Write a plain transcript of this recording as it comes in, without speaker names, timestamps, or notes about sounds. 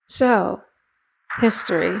So,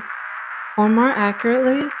 history, or more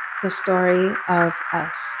accurately, the story of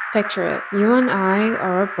us. Picture it, you and I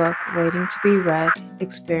are a book waiting to be read,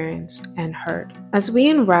 experienced, and heard. As we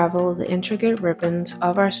unravel the intricate ribbons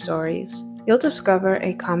of our stories, you'll discover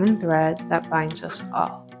a common thread that binds us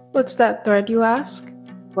all. What's that thread, you ask?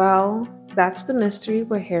 Well, that's the mystery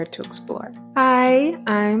we're here to explore. Hi,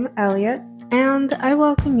 I'm Eliot, and I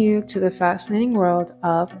welcome you to the fascinating world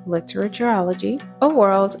of Literatureology, a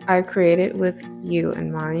world I've created with you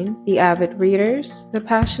in mind, the avid readers, the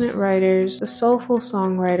passionate writers, the soulful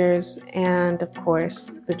songwriters, and of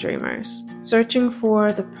course, the dreamers, searching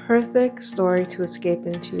for the perfect story to escape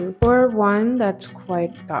into, or one that's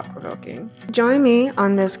quite thought-provoking. Join me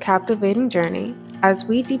on this captivating journey as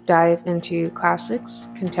we deep dive into classics,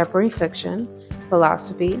 contemporary fiction,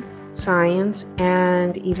 philosophy, science,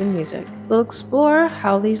 and even music. We'll explore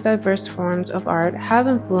how these diverse forms of art have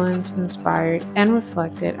influenced, inspired, and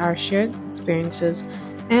reflected our shared experiences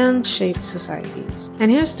and shaped societies. And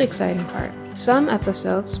here's the exciting part. Some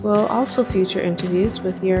episodes will also feature interviews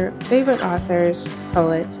with your favorite authors,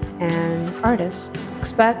 poets, and artists.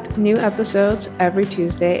 Expect new episodes every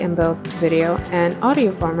Tuesday in both video and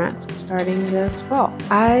audio formats starting this fall.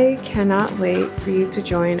 I cannot wait for you to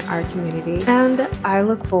join our community, and I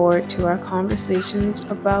look forward to our conversations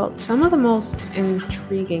about some of the most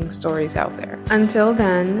intriguing stories out there. Until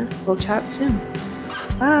then, we'll chat soon.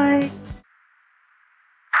 Bye!